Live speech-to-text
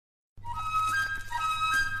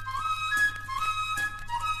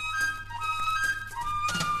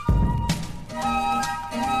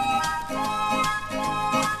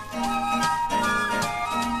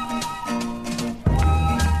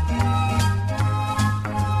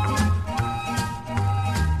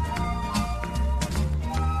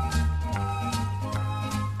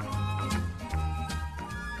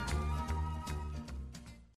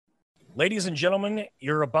Ladies and gentlemen,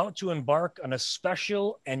 you're about to embark on a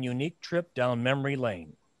special and unique trip down memory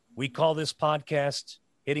lane. We call this podcast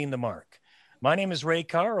Hitting the Mark. My name is Ray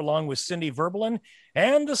Carr, along with Cindy Verbalin,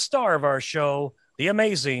 and the star of our show, the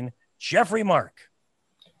amazing Jeffrey Mark.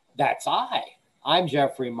 That's I. I'm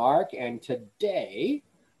Jeffrey Mark, and today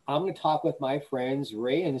I'm going to talk with my friends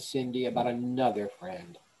Ray and Cindy about another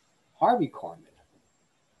friend, Harvey Korman.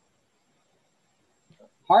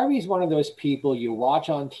 Harvey's one of those people you watch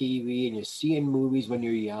on TV and you see in movies when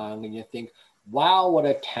you're young and you think, wow, what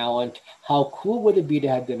a talent. How cool would it be to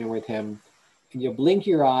have dinner with him? And you blink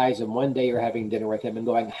your eyes and one day you're having dinner with him and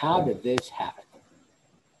going, how did this happen?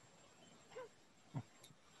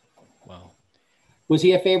 Wow. Was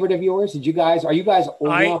he a favorite of yours? Are you guys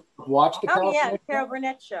old enough to watch the Carol Burnett show? Carol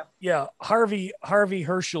Burnett show. Yeah, Harvey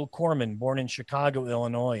Herschel Korman, born in Chicago,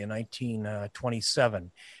 Illinois in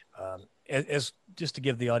 1927. As just to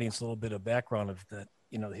give the audience a little bit of background of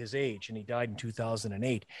his age, and he died in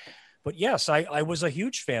 2008. But yes, I was a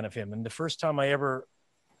huge fan of him. And the first time I ever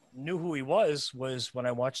knew who he was when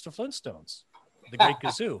I watched the Flintstones, The Great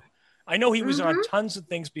Gazoo. I know he was on tons of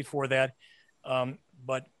things before that,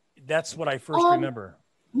 but that's what I first remember.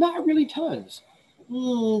 Not really tons.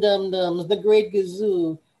 Dum-dums, The Great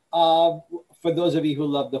Gazoo. For those of you who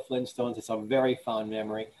love the Flintstones, it's a very fond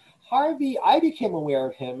memory. Harvey, I became aware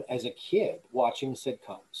of him as a kid watching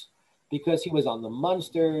sitcoms because he was on the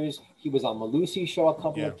Munsters. He was on the Lucy show a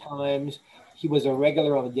couple of times. He was a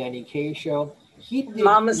regular on the Danny Kaye show. He did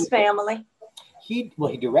Mama's Family. He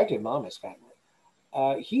directed Mama's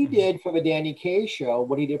Family. He did for the Danny Kaye show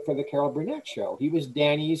what he did for the Carol Burnett show. He was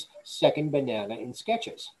Danny's second banana in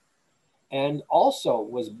sketches, and also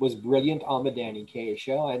was brilliant on the Danny Kaye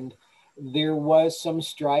show. And there was some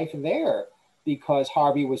strife there, because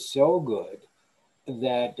Harvey was so good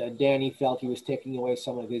that Danny felt he was taking away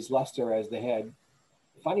some of his luster as the head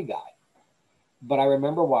funny guy. But I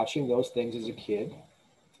remember watching those things as a kid.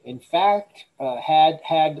 In fact,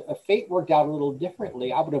 had a fate worked out a little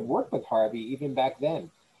differently, I would have worked with Harvey even back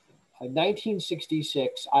then. In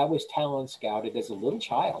 1966, I was talent scouted as a little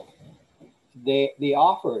child. They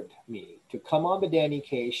offered me to come on the Danny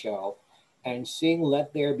Kaye show and sing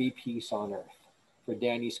Let There Be Peace on Earth for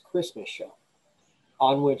Danny's Christmas show,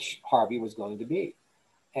 on which Harvey was going to be.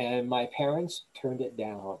 And my parents turned it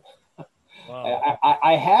down. Wow.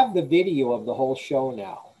 I have the video of the whole show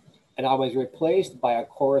now, and I was replaced by a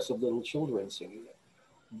chorus of little children singing it.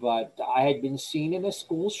 But I had been seen in a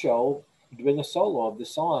school show doing a solo of the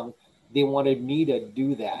song. They wanted me to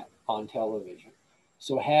do that on television.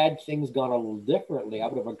 So had things gone a little differently, I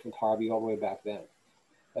would have worked with Harvey all the way back then.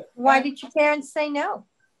 But why did your parents say no?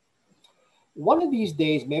 One of these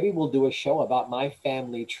days, maybe we'll do a show about my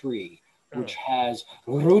family tree, which has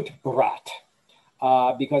root rot,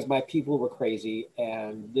 because my people were crazy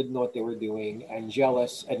and didn't know what they were doing and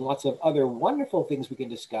jealous, and lots of other wonderful things we can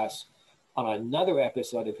discuss on another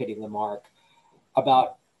episode of Hitting the Mark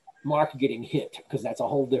about Mark getting hit, because that's a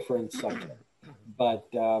whole different subject. But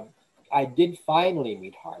I did finally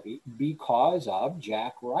meet Harvey because of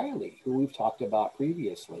Jack Riley, who we've talked about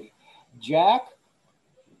previously. Jack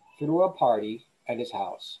threw a party at his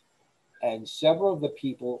house, and several of the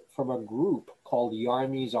people from a group called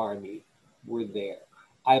Yarmy's Army were there.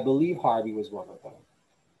 I believe Harvey was one of them.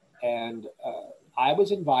 And I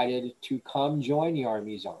was invited to come join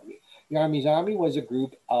Yarmy's Army. Yarmy's Army was a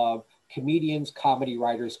group of comedians, comedy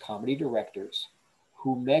writers, comedy directors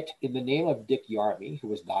who met in the name of Dick Yarmy, who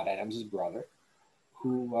was Don Adams' brother,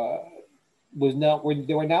 who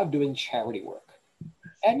they were now doing charity work.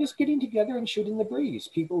 And just getting together and shooting the breeze.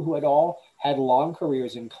 People who had all had long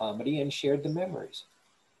careers in comedy and shared the memories.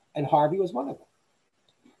 And Harvey was one of them.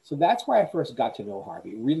 So that's where I first got to know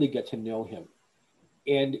Harvey, really get to know him.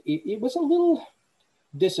 And it was a little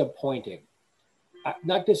disappointing.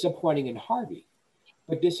 Not disappointing in Harvey,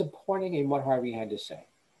 but disappointing in what Harvey had to say.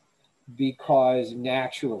 Because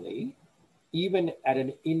naturally, even at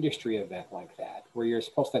an industry event like that, where you're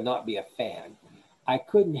supposed to not be a fan, I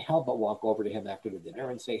couldn't help but walk over to him after the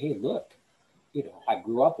dinner and say, hey, look, I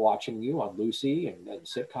grew up watching you on Lucy and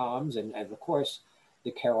sitcoms and of course,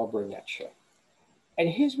 the Carol Burnett show. And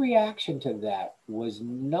his reaction to that was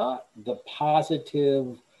not the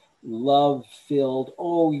positive, love-filled,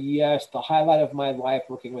 oh, yes, the highlight of my life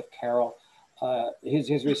working with Carol.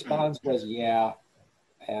 His response was, yeah,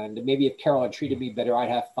 and maybe if Carol had treated me better,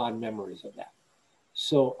 I'd have fond memories of that.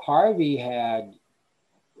 So Harvey had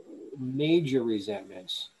major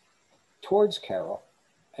resentments towards Carol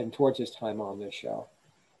and towards his time on this show.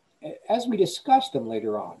 As we discussed them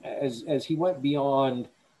later on, as he went beyond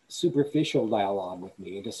superficial dialogue with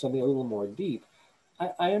me into something a little more deep,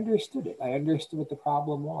 I understood it. I understood what the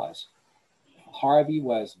problem was. Harvey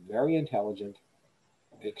was very intelligent,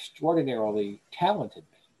 extraordinarily talented.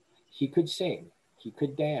 He could sing, he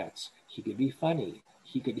could dance, he could be funny,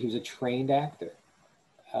 he was a trained actor,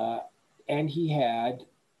 and he had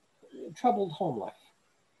a troubled home life.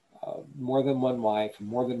 More than one wife,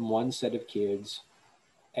 more than one set of kids,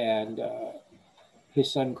 and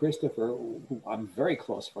his son Christopher, who I'm very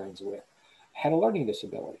close friends with, had a learning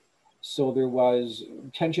disability. So there was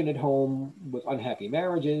tension at home with unhappy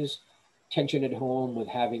marriages, tension at home with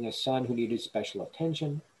having a son who needed special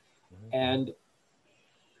attention. And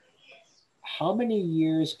how many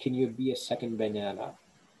years can you be a second banana?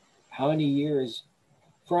 How many years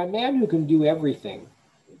for a man who can do everything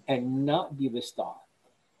and not be the star?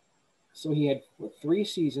 So he had 3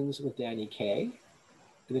 seasons with Danny Kaye,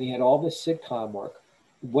 and then he had all this sitcom work.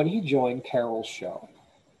 When he joined Carol's show,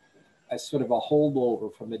 as sort of a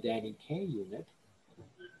holdover from the Danny Kaye unit,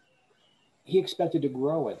 he expected to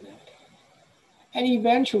grow in that. And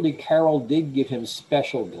eventually, Carol did give him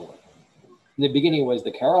special billing. In the beginning, it was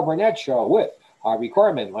the Carol Burnett Show with Harvey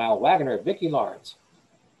Korman, Lyle Wagner, Vicki Lawrence.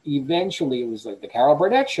 Eventually, it was like the Carol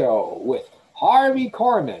Burnett Show with Harvey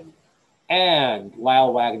Korman and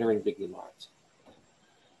Lyle Wagner and Vicki Lawrence.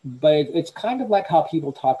 But it's kind of like how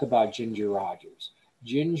people talk about Ginger Rogers.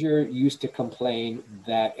 Ginger used to complain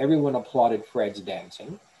that everyone applauded Fred's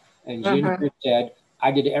dancing. And Ginger said,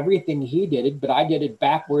 I did everything he did it, but I did it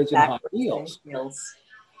backwards and high heels.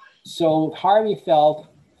 So Harvey felt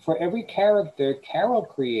for every character Carol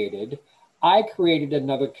created, I created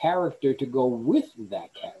another character to go with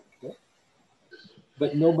that character.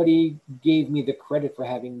 But nobody gave me the credit for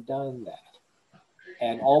having done that.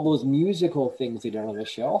 And all those musical things they did on the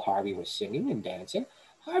show, Harvey was singing and dancing.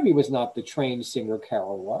 Harvey was not the trained singer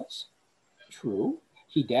Carol was. True,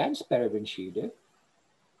 he danced better than she did.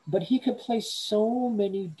 But he could play so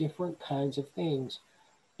many different kinds of things.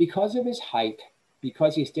 Because of his height,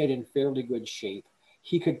 because he stayed in fairly good shape,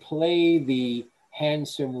 he could play the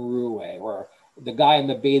handsome roue or the guy in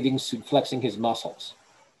the bathing suit flexing his muscles.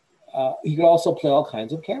 He could also play all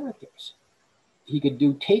kinds of characters. He could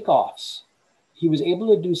do takeoffs. He was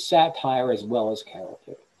able to do satire as well as Carol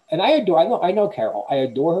did. And I know Carol. I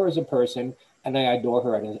adore her as a person, and I adore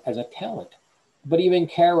her as a talent. But even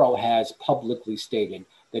Carol has publicly stated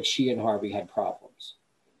that she and Harvey had problems.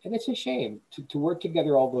 And it's a shame to work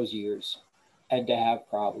together all those years and to have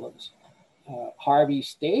problems. Harvey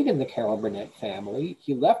stayed in the Carol Burnett family.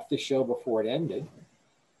 He left the show before it ended,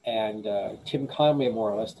 and Tim Conway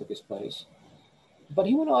more or less took his place. But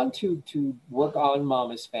he went on to work on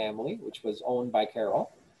Mama's Family, which was owned by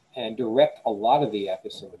Carol, and direct a lot of the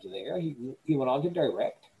episodes there. He went on to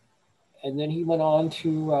direct. And then he went on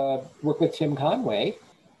to work with Tim Conway.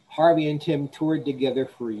 Harvey and Tim toured together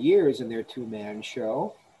for years in their two-man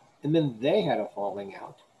show, and then they had a falling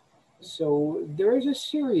out. So there is a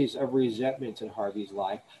series of resentments in Harvey's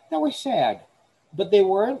life that were sad, but they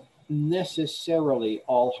weren't necessarily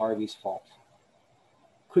all Harvey's fault.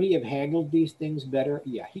 Could he have handled these things better?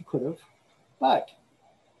 Yeah, he could have. But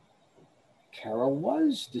Carol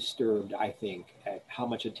was disturbed, I think, at how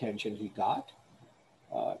much attention he got.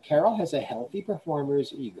 Carol has a healthy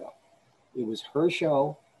performer's ego. It was her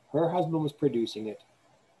show. Her husband was producing it.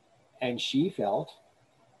 And she felt,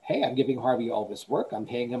 hey, I'm giving Harvey all this work. I'm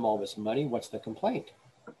paying him all this money. What's the complaint?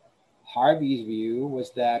 Harvey's view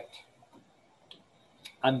was that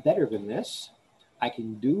I'm better than this. I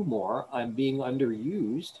can do more. I'm being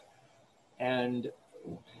underused. And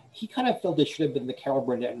he kind of felt it should have been the Carol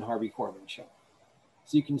Burnett and Harvey Korman show.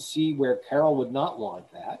 So you can see where Carol would not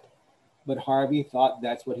want that, but Harvey thought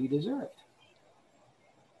that's what he deserved.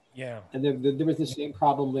 Yeah. And there was the same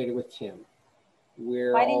problem later with Tim,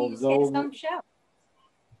 where why didn't you just get some show?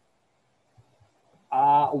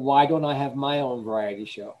 Why don't I have my own variety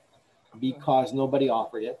show? Because nobody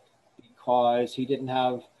offered it, because he didn't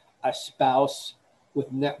have a spouse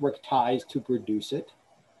with network ties to produce it.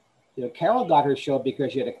 You know, Carol got her show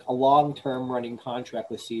because she had a long-term running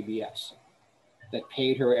contract with CBS that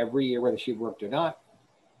paid her every year whether she worked or not.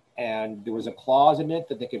 And there was a clause in it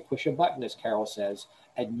that they could push a button, as Carol says,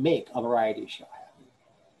 and make a variety show happen.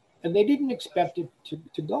 And they didn't expect it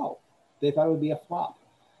to go. They thought it would be a flop.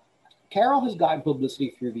 Carol has gotten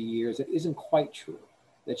publicity through the years that isn't quite true,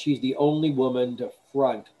 that she's the only woman to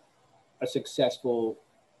front a successful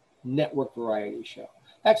network variety show.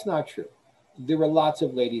 That's not true. There were lots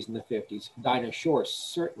of ladies in the 50s, Dinah Shore,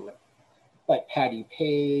 certainly, but Patty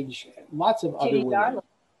Page, lots of other women.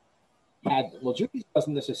 Well, Judy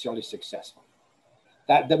wasn't necessarily successful.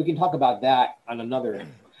 That we can talk about that on another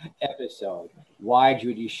episode, why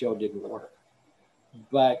Judy's show didn't work.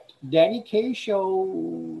 But Danny Kaye's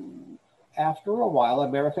show, after a while,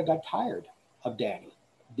 America got tired. of Danny.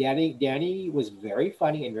 Danny was very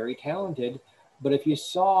funny and very talented, but if you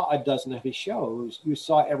saw a dozen of his shows, you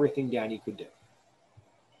saw everything Danny could do.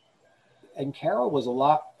 And Carol was a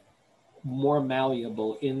lot more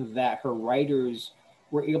malleable in that her writers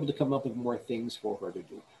were able to come up with more things for her to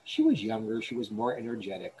do. She was younger, she was more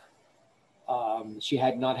energetic. She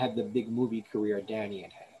had not had the big movie career Danny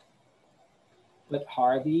had had. But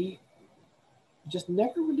Harvey just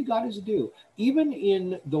never really got his due. Even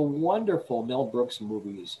in the wonderful Mel Brooks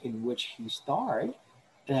movies in which he starred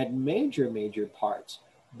and had major parts,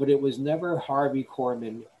 but it was never Harvey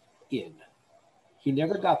Korman in. He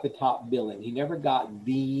never got the top billing. He never got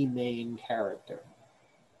the main character.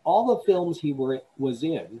 All the films he was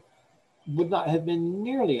in would not have been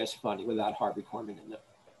nearly as funny without Harvey Korman in them.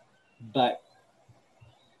 But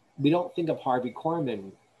we don't think of Harvey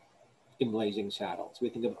Korman in Blazing Saddles. We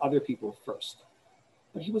think of other people first.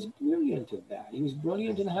 But he was brilliant at that. He was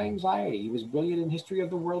brilliant in High Anxiety. He was brilliant in History of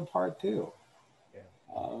the World Part 2. Yeah.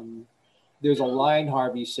 There's a line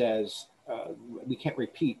Harvey says, we can't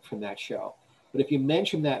repeat from that show. But if you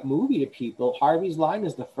mention that movie to people, Harvey's line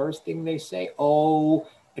is the first thing they say. Oh,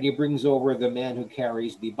 and he brings over the man who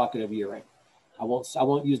carries the bucket of urine. I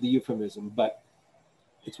won't use the euphemism, but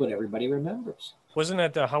it's what everybody remembers. Wasn't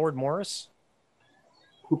that Howard Morris?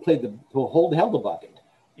 Who held the bucket.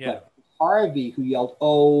 Yeah. But Harvey, who yelled,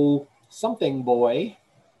 "Oh, something boy."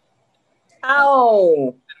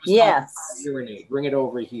 Oh, yes. Urinate. Bring it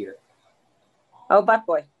over here. Oh, butt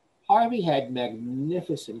boy. Harvey had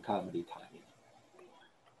magnificent comedy timing.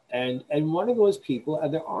 And one of those people,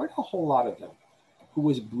 and there aren't a whole lot of them, who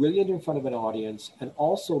was brilliant in front of an audience and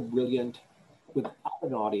also brilliant without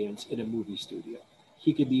an audience in a movie studio.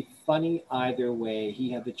 He could be funny either way.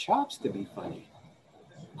 He had the chops to be funny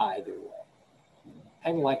either way.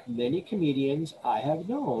 And like many comedians I have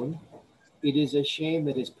known, it is a shame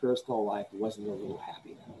that his personal life wasn't a little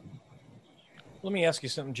happier. Let me ask you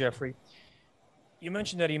something, Jeffrey. You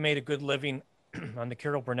mentioned that he made a good living on the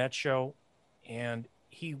Carol Burnett show, and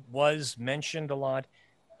he was mentioned a lot.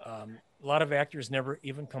 A lot of actors never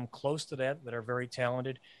even come close to that are very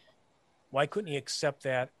talented. Why couldn't he accept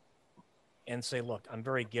that and say, look, I'm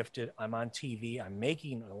very gifted. I'm on TV. I'm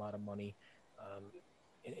making a lot of money.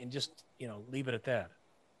 And just, leave it at that.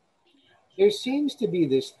 There seems to be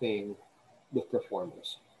this thing with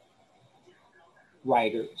performers,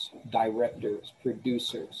 writers, directors,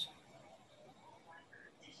 producers.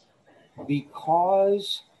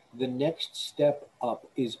 Because the next step up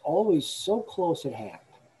is always so close at hand.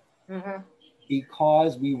 Mm-hmm.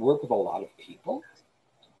 Because we work with a lot of people.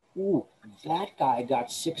 Ooh, that guy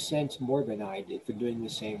got 6 cents more than I did for doing the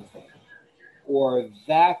same thing. Or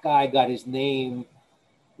that guy got his name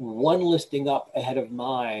one listing up ahead of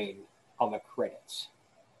mine on the credits.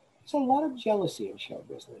 There's a lot of jealousy in show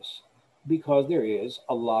business because there is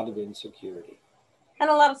a lot of insecurity. And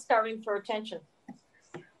a lot of starving for attention.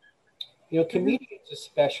 Comedians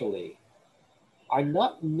especially are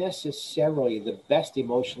not necessarily the best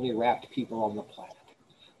emotionally wrapped people on the planet.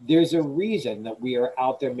 There's a reason that we are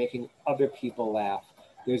out there making other people laugh.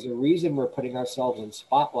 There's a reason we're putting ourselves in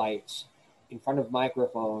spotlights, in front of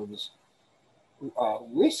microphones,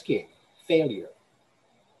 risking failure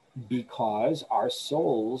because our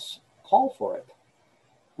souls call for it.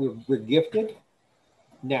 We're gifted,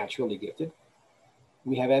 naturally gifted.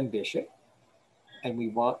 We have ambition, and we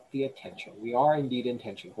want the attention. We are indeed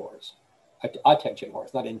attention whores. Attention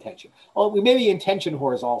whores, not intention. Oh, we may be intention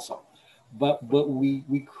whores also, but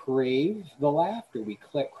we crave the laughter. We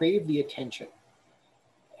crave the attention.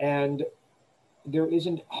 And there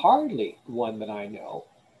isn't hardly one that I know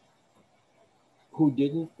who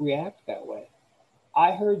didn't react that way.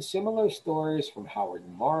 I heard similar stories from Howard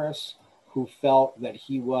Morris, who felt that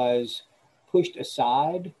he was pushed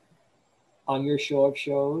aside on your show of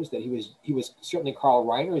shows, that he was certainly Carl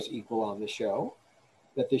Reiner's equal on the show,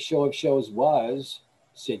 that the show of shows was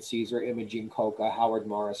Sid Caesar, Imogene Coca, Howard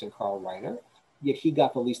Morris, and Carl Reiner, yet he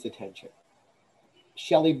got the least attention.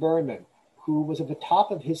 Shelley Berman, who was at the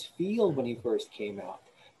top of his field when he first came out,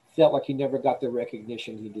 felt like he never got the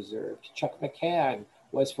recognition he deserved. Chuck McCann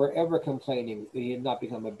was forever complaining that he had not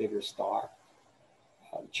become a bigger star.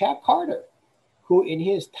 Chap Carter, who in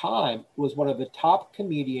his time was one of the top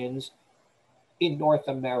comedians in North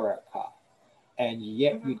America, and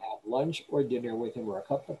yet you'd have lunch or dinner with him or a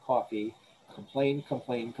cup of coffee, complain,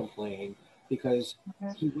 because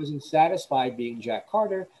he wasn't satisfied being Jack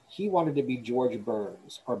Carter. He wanted to be George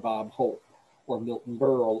Burns or Bob Hope or Milton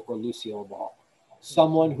Berle or Lucille Ball,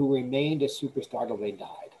 someone who remained a superstar till they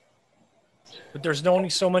died. But there's only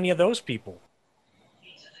so many of those people.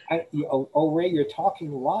 Ray, you're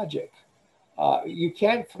talking logic. You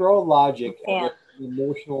can't throw logic You at can't. an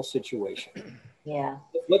emotional situation. Yeah.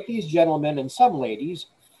 What these gentlemen and some ladies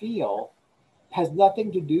feel has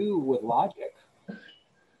nothing to do with logic. For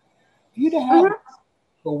you to have, Mhm.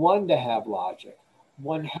 for one to have logic,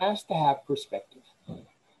 one has to have perspective,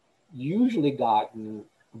 usually gotten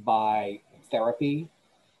by therapy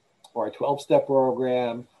or a 12-step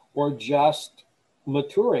program or just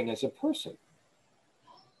maturing as a person.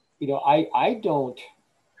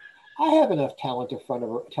 I have enough talent to front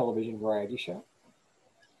of a television variety show.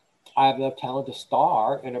 I have enough talent to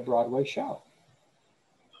star in a Broadway show.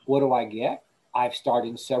 What do I get? I've starred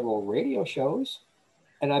in several radio shows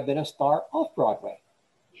and I've been a star off Broadway.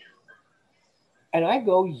 And I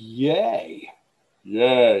go, yay,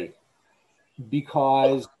 yay,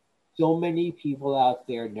 because so many people out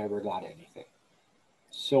there never got anything.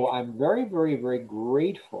 So I'm very, very, very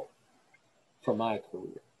grateful for my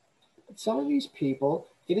career. But some of these people,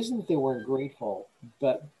 it isn't that they weren't grateful,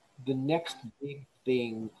 but the next big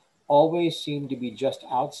thing always seemed to be just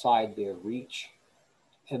outside their reach.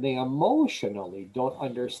 And they emotionally don't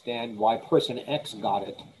understand why person X got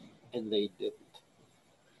it and they didn't.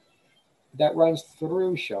 That runs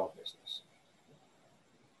through show business.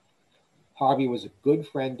 Harvey was a good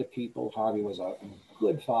friend to people. Harvey was a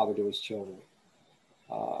good father to his children.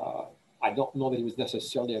 I don't know that he was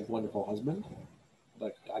necessarily a wonderful husband,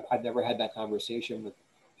 but I've never had that conversation with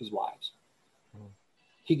his wives.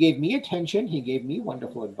 He gave me attention. He gave me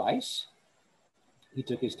wonderful advice. He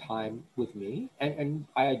took his time with me, and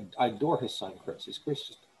I adore his son, Chris. Chris is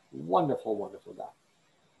just a wonderful, wonderful guy.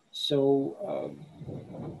 So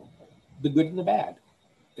the good and the bad,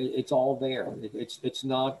 it's all there. It's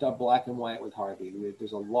not black and white with Harvey.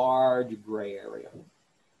 There's a large gray area.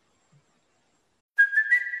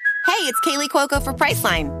 Hey, it's Kaylee Cuoco for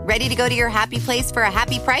Priceline. Ready to go to your happy place for a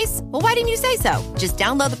happy price? Well, why didn't you say so? Just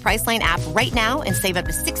download the Priceline app right now and save up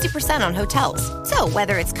to 60% on hotels. So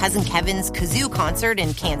whether it's Cousin Kevin's Kazoo Concert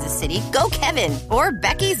in Kansas City, go Kevin, or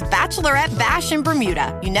Becky's Bachelorette Bash in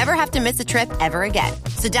Bermuda, you never have to miss a trip ever again.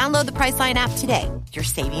 So download the Priceline app today. Your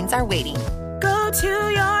savings are waiting. Go to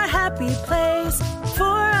your happy place for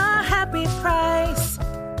a happy price.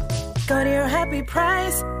 Go to your happy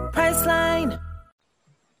price, Priceline.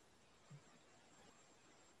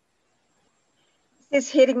 Is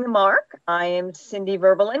Hitting the Mark. I am Cindy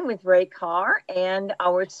Verbalin with Ray Carr and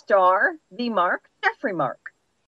our star, the Mark, Jeffrey Mark.